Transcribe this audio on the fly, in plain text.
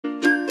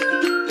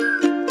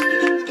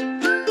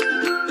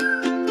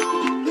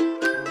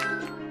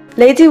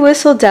Lady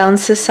Wistledown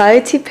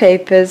Society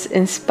Papers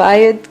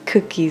Inspired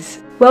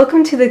Cookies.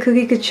 Welcome to the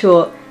Cookie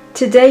Couture.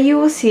 Today you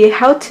will see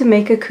how to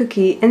make a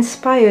cookie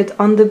inspired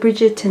on the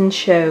Bridgerton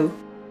show.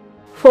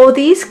 For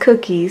these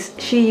cookies,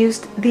 she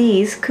used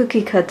these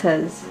cookie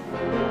cutters.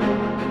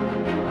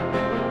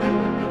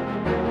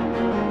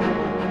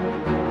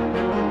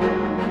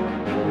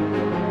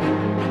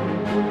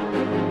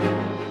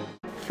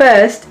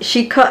 First,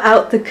 she cut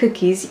out the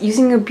cookies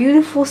using a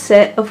beautiful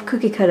set of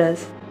cookie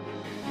cutters.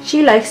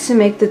 She likes to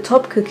make the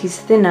top cookies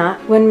thinner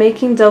when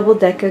making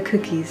double-decker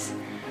cookies.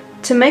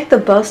 To make the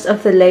bust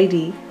of the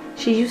lady,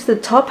 she used the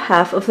top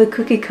half of the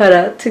cookie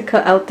cutter to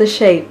cut out the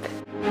shape.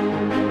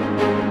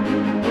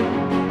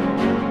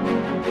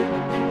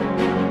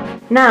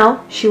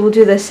 Now, she will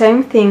do the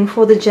same thing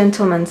for the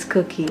gentleman's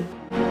cookie.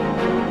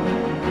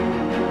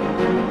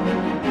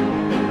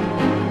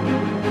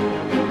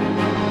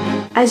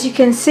 As you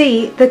can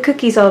see, the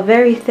cookies are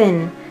very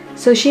thin,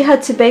 so she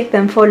had to bake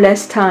them for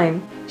less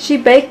time. She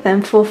baked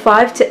them for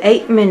 5 to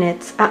 8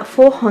 minutes at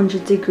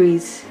 400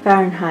 degrees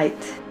Fahrenheit.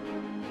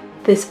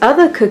 This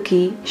other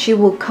cookie she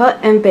will cut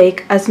and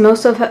bake as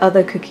most of her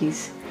other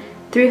cookies,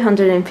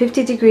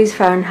 350 degrees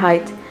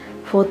Fahrenheit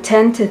for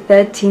 10 to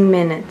 13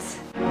 minutes.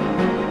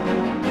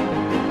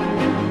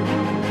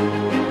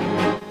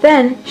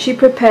 Then she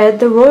prepared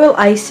the royal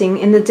icing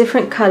in the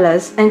different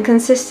colors and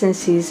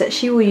consistencies that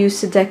she will use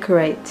to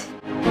decorate.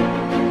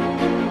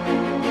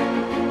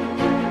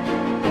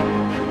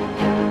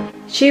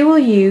 She will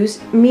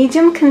use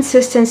medium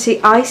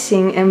consistency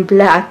icing in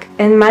black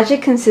and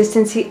magic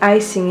consistency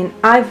icing in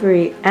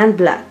ivory and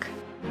black.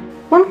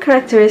 One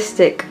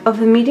characteristic of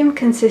the medium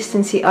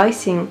consistency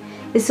icing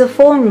is the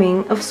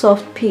forming of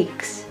soft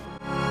peaks.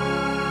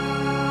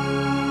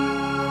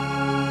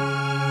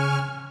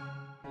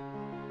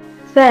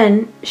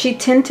 Then she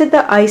tinted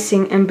the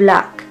icing in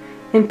black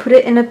and put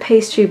it in a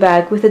pastry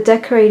bag with a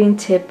decorating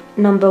tip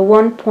number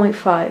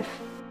 1.5.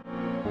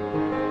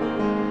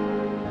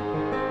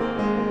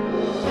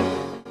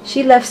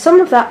 She left some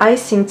of that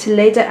icing to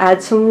later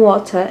add some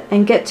water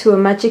and get to a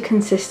magic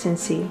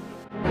consistency.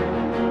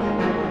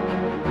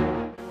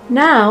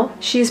 Now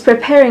she is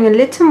preparing a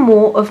little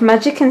more of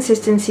magic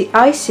consistency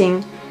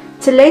icing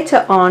to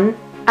later on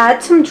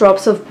add some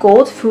drops of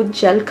gold food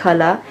gel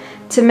color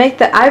to make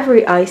the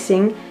ivory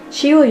icing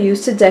she will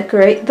use to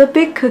decorate the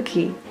big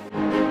cookie.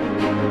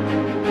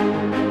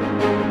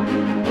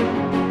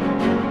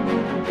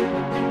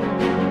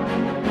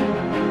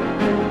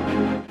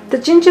 The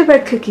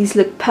gingerbread cookies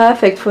look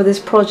perfect for this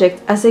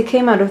project as they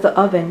came out of the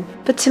oven.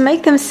 But to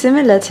make them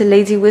similar to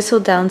Lady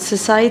Wistledown's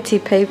Society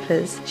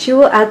Papers, she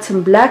will add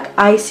some black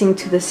icing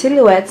to the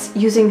silhouettes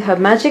using her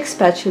magic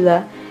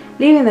spatula,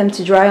 leaving them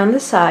to dry on the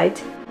side.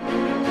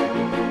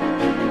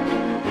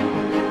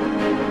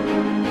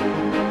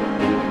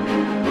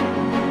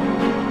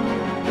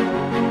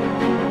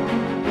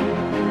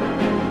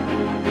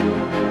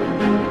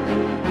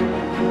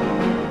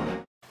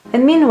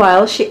 And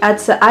meanwhile, she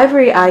adds the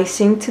ivory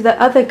icing to the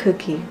other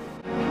cookie.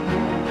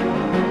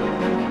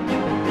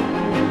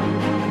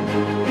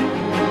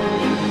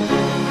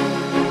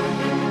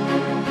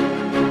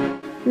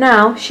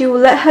 Now, she will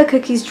let her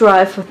cookies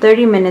dry for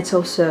 30 minutes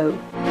or so.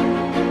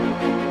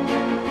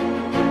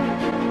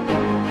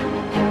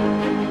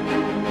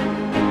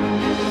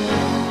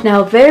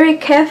 Now, very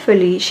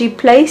carefully, she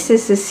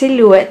places the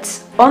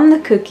silhouettes on the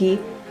cookie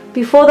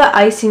before the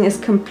icing is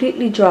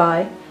completely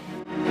dry.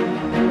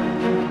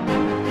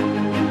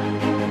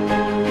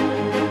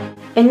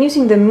 And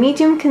using the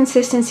medium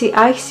consistency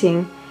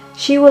icing,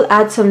 she will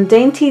add some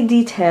dainty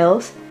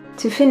details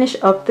to finish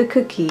up the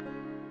cookie.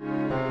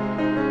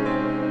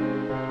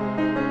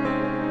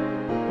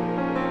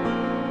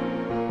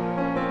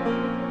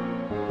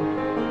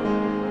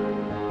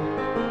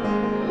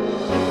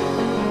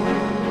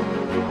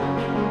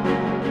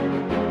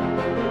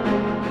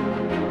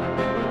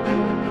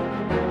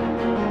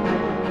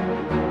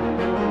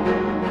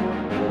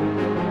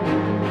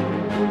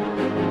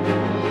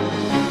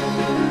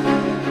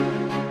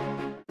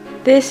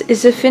 This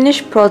is a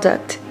finished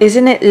product.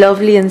 Isn't it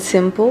lovely and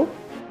simple?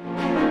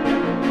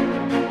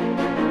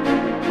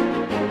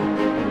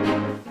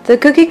 The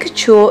Cookie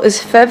Couture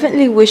is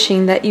fervently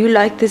wishing that you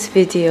like this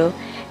video,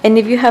 and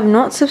if you have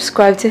not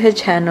subscribed to her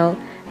channel,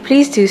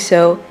 please do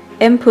so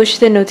and push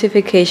the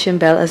notification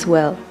bell as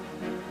well.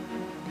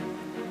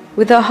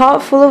 With a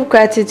heart full of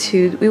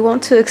gratitude, we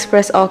want to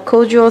express our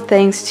cordial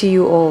thanks to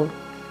you all.